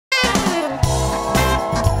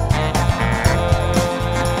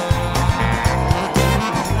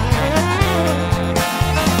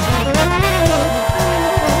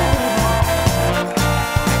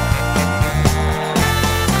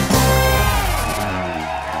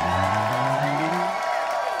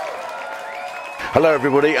Hello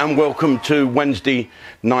everybody and welcome to Wednesday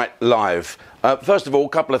Night Live. First of all, a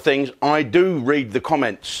couple of things. I do read the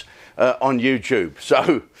comments on YouTube.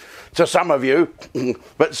 So, to some of you,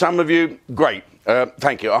 but some of you, great.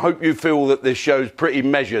 Thank you. I hope you feel that this show's pretty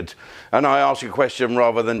measured and I ask a question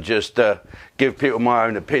rather than just give people my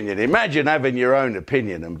own opinion. Imagine having your own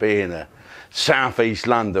opinion and being a South East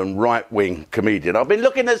London right-wing comedian. I've been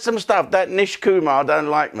looking at some stuff. That Nish Kumar don't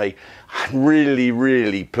like me. I'm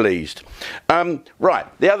really pleased.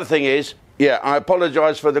 Right, the other thing is, yeah, I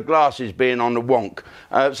apologise for the glasses being on the wonk.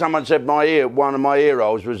 Someone said one of my ear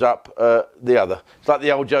holes was up the other. It's like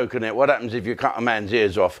the old joke, isn't it? What happens if you cut a man's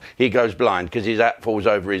ears off? He goes blind because his hat falls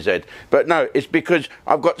over his head. But no, it's because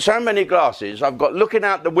I've got so many glasses. I've got looking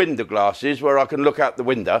out the window glasses where I can look out the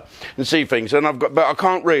window and see things. And but I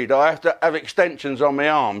can't read. I have to have extensions on my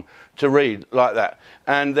arm to read like that.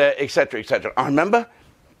 And etc, etc. I remember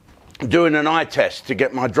doing an eye test to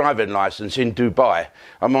get my driving licence in Dubai,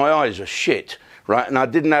 and my eyes are shit, right? And I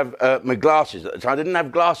didn't have my glasses at the time. I didn't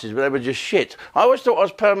have glasses, but they were just shit. I always thought I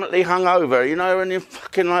was permanently hungover, you know, and you're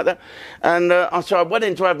fucking like that. And so I went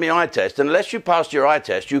in to have my eye test, and unless you passed your eye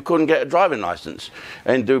test, you couldn't get a driving licence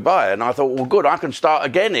in Dubai. And I thought, well, good, I can start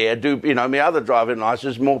again here, do, you know, my other driving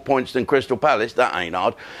licence, more points than Crystal Palace, that ain't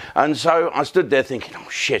hard. And so I stood there thinking, oh,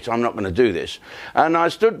 shit, I'm not going to do this. And I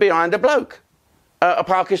stood behind a bloke. A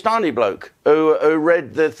Pakistani bloke who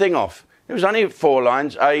read the thing off. It was only 4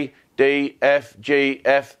 lines, A, D, F, G,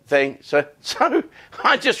 F thing. So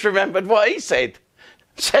I just remembered what he said.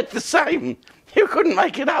 Said the same. You couldn't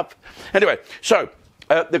make it up. Anyway, so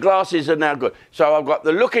the glasses are now good. So I've got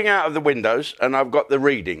the looking out of the windows and I've got the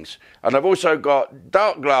readings. And I've also got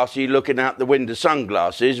dark glassy looking out the window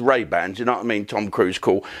sunglasses, Ray-Bans, you know what I mean, Tom Cruise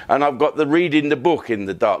cool. And I've got the reading the book in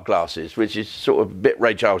the dark glasses, which is sort of a bit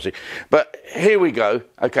Ray Charlesy. But here we go.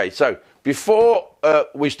 Okay, so before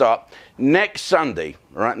we start, next Sunday,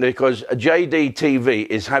 right, because JDTV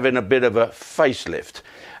is having a bit of a facelift.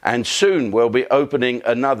 And soon we'll be opening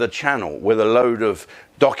another channel with a load of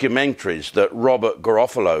documentaries that Robert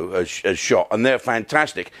Garofalo has shot, and they're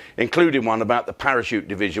fantastic, including one about the parachute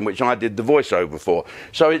division, which I did the voiceover for.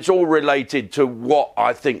 So it's all related to what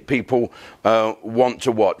I think people want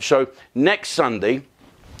to watch. So next Sunday,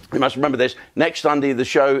 you must remember this, next Sunday the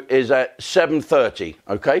show is at 7:30,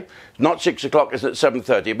 okay? Not 6 o'clock, it's at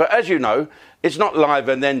 7:30. But as you know, it's not live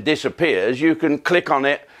and then disappears. You can click on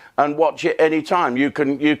it and watch it anytime. You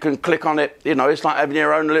can click on it, you know, it's like having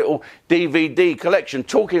your own little DVD collection.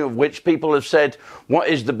 Talking of which, people have said, what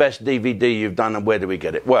is the best DVD you've done and where do we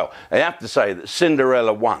get it? Well, I have to say that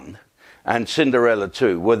Cinderella 1 and Cinderella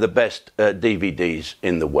 2 were the best DVDs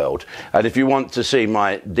in the world. And if you want to see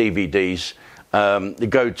my DVDs,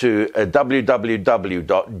 go to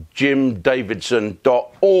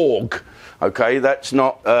www.jimdavidson.org. Okay, that's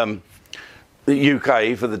not the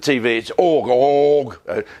UK for the TV, it's org.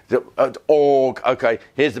 Okay,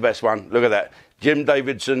 here's the best one. Look at that. Jim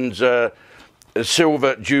Davidson's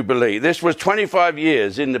Silver Jubilee. This was 25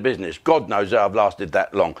 years in the business. God knows how I've lasted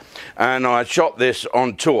that long. And I shot this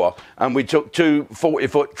on tour, and we took 2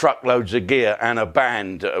 40-foot truckloads of gear and a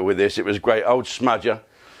band with this. It was great. Old Smudger,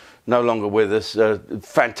 no longer with us.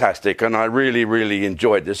 Fantastic, and I really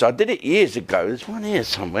enjoyed this. I did it years ago. There's one here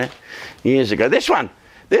somewhere. Years ago. This one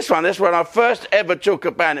when I first ever took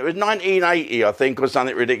a band. It was 1980, I think, or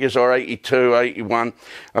something ridiculous, or 82, 81.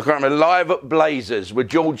 I can't remember. Live at Blazers with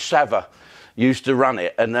George Sava used to run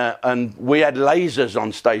it, and we had lasers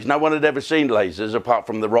on stage. No one had ever seen lasers apart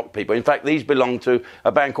from the rock people. In fact, these belong to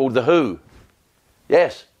a band called The Who.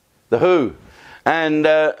 Yes, The Who. And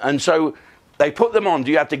so they put them on.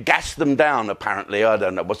 You had to gas them down, apparently. I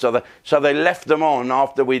don't know. So they left them on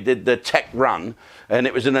after we did the tech run, and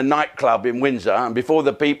it was in a nightclub in Windsor. And before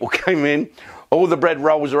the people came in, all the bread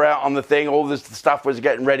rolls are out on the thing. All the stuff was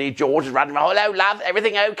getting ready. George was running. Hello, love.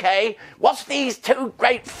 Everything okay? What's these 2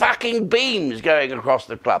 great fucking beams going across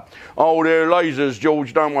the club? Oh, they're lasers,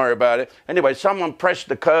 George. Don't worry about it. Anyway, someone pressed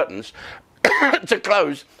the curtains to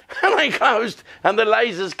close, and they closed, and the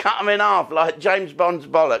lasers cut them in half like James Bond's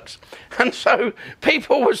bollocks. And so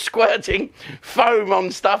people were squirting foam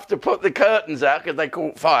on stuff to put the curtains out because they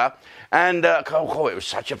caught fire. And it was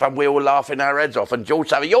such a fun. We were laughing our heads off. And George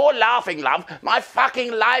said, "You're laughing, love. My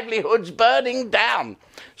fucking livelihood's burning down."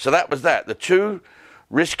 So that was that. The Too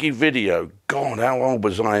Risky video. God, how old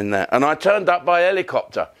was I in that? And I turned up by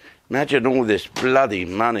helicopter. Imagine all this bloody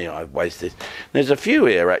money I've wasted. There's a few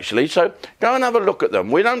here, actually, so go and have a look at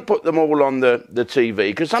them. We don't put them all on the TV,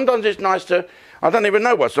 because sometimes it's nice to... I don't even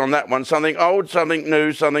know what's on that one. Something old, something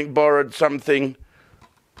new, something borrowed, something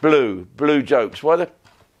blue. Blue jokes. Why the...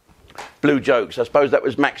 blue jokes. I suppose that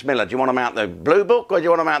was Max Miller. Do you want them out the blue book or do you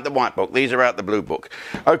want them out the white book? These are out the blue book.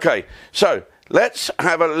 Okay, so let's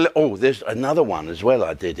have a... Oh, there's another one as well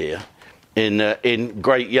I did here in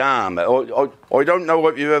Great Yarmouth. I don't know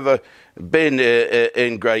if you've ever been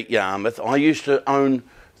in Great Yarmouth. I used to own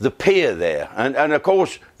the pier there. And of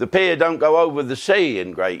course, the pier don't go over the sea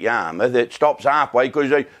in Great Yarmouth. It stops halfway because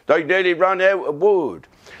they nearly run out of wood.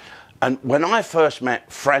 And when I first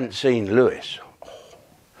met Francine Lewis,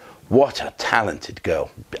 what a talented girl.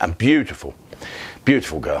 And beautiful.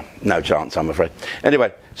 Beautiful girl. No chance, I'm afraid.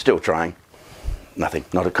 Anyway, still trying. Nothing.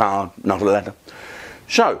 Not a card, not a letter.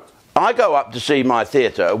 So, I go up to see my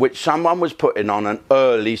theatre, which someone was putting on an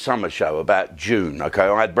early summer show about June. Okay,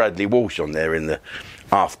 I had Bradley Walsh on there in the...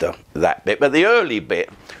 after that bit. But the early bit,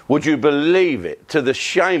 would you believe it, to the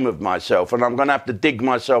shame of myself, and I'm going to have to dig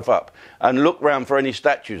myself up and look round for any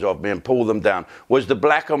statues of me and pull them down, was the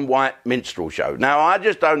black and white minstrel show. Now, I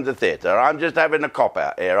just owned the theatre. I'm just having a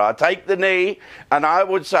cop-out here. I take the knee, and I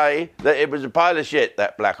would say that it was a pile of shit,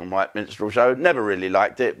 that black and white minstrel show. Never really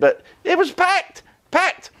liked it, but it was packed.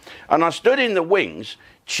 And I stood in the wings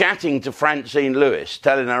chatting to Francine Lewis,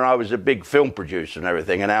 telling her I was a big film producer and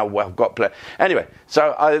everything, and how well I've got play. Anyway,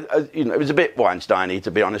 so you know, it was a bit Weinstein-y,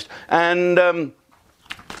 to be honest. And a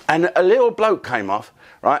little bloke came off,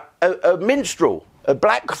 right? A minstrel, a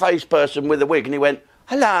black-faced person with a wig, and he went,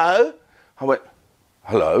 "Hello." I went,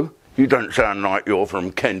 "Hello? You don't sound like you're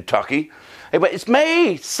from Kentucky." He went, "It's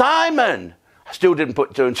me, Simon." I still didn't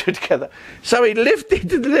put two and two together. So he lifted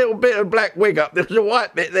the little bit of black wig up. There was a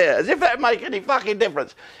white bit there, as if that would make any fucking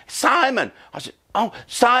difference. "Simon." I said, "Oh,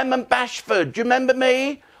 Simon Bashford. Do you remember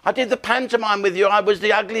me? I did the pantomime with you. I was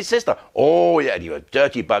the ugly sister." "Oh, yeah." And you, a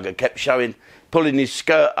dirty bugger, kept pulling his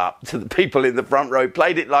skirt up to the people in the front row,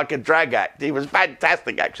 played it like a drag act. He was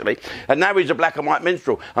fantastic, actually. And now he's a black and white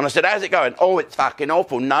minstrel. And I said, "How's it going?" "Oh, it's fucking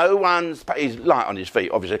awful. No one's..." He's light on his feet,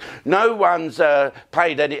 obviously. "No one's been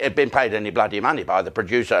paid any bloody money by the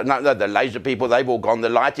producer. No, the laser people, they've all gone. The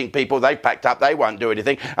lighting people, they've packed up. They won't do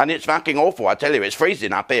anything. And it's fucking awful. I tell you, it's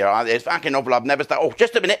freezing up here. It's fucking awful. I've never started..." "Oh,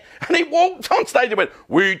 just a minute." And he walked on stage and went,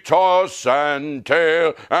 "We toss and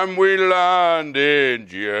tail and we land in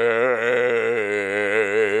jail."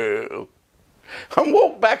 And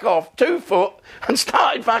walked back off 2 foot and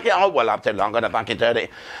started fucking... Oh, well, I'm telling you, I'm going to fucking turn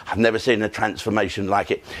it. I've never seen a transformation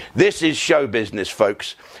like it. This is show business,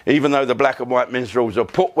 folks. Even though the black and white minstrels are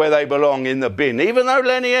put where they belong in the bin. Even though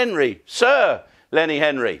Lenny Henry, Sir Lenny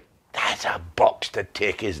Henry, that's a box to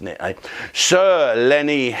tick, isn't it? Eh? Sir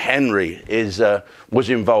Lenny Henry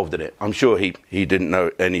was involved in it. I'm sure he didn't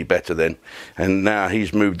know any better then. And now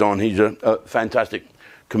he's moved on. He's a fantastic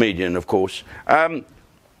comedian, of course.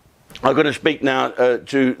 I'm going to speak now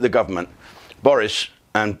to the government. Boris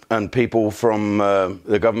and people from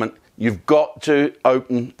the government, you've got to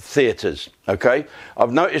open theatres, okay?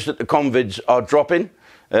 I've noticed that the convids are dropping.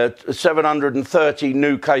 730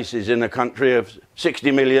 new cases in a country of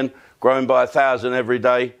 60 million, growing by 1,000 every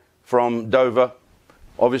day from Dover,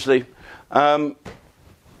 obviously.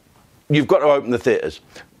 You've got to open the theatres.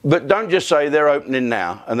 But don't just say they're opening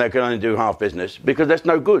now and they can only do half business, because that's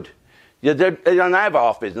no good. They don't have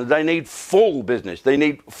half business. They need full business. They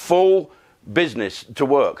need full business to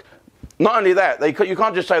work. Not only that, you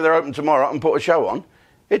can't just say they're open tomorrow and put a show on.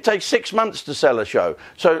 It takes 6 months to sell a show.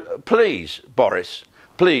 So please, Boris,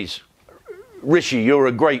 please, Rishi, you're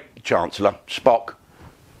a great Chancellor, Spock.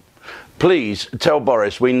 Please tell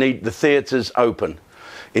Boris we need the theatres open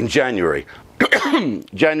in January.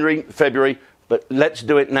 January, February, but let's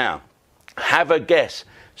do it now. Have a guess.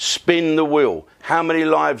 Spin the wheel. How many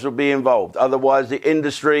lives will be involved? Otherwise, the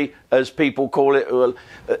industry, as people call it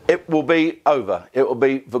will be over. It will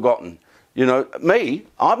be forgotten. You know, me,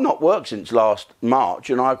 I've not worked since last March,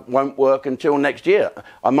 and I won't work until next year.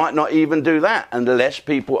 I might not even do that unless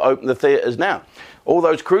people open the theatres now. All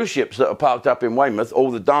those cruise ships that are parked up in Weymouth,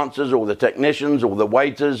 all the dancers, all the technicians, all the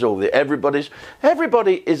waiters, all the everybody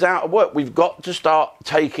is out of work. We've got to start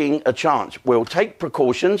taking a chance. We'll take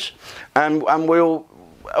precautions, and we'll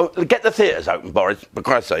get the theatres open, Boris, for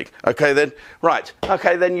Christ's sake. Okay then? Right.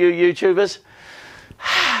 Okay then, you YouTubers.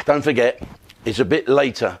 Don't forget, it's a bit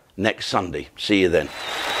later next Sunday. See you then.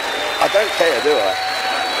 I don't care, do I?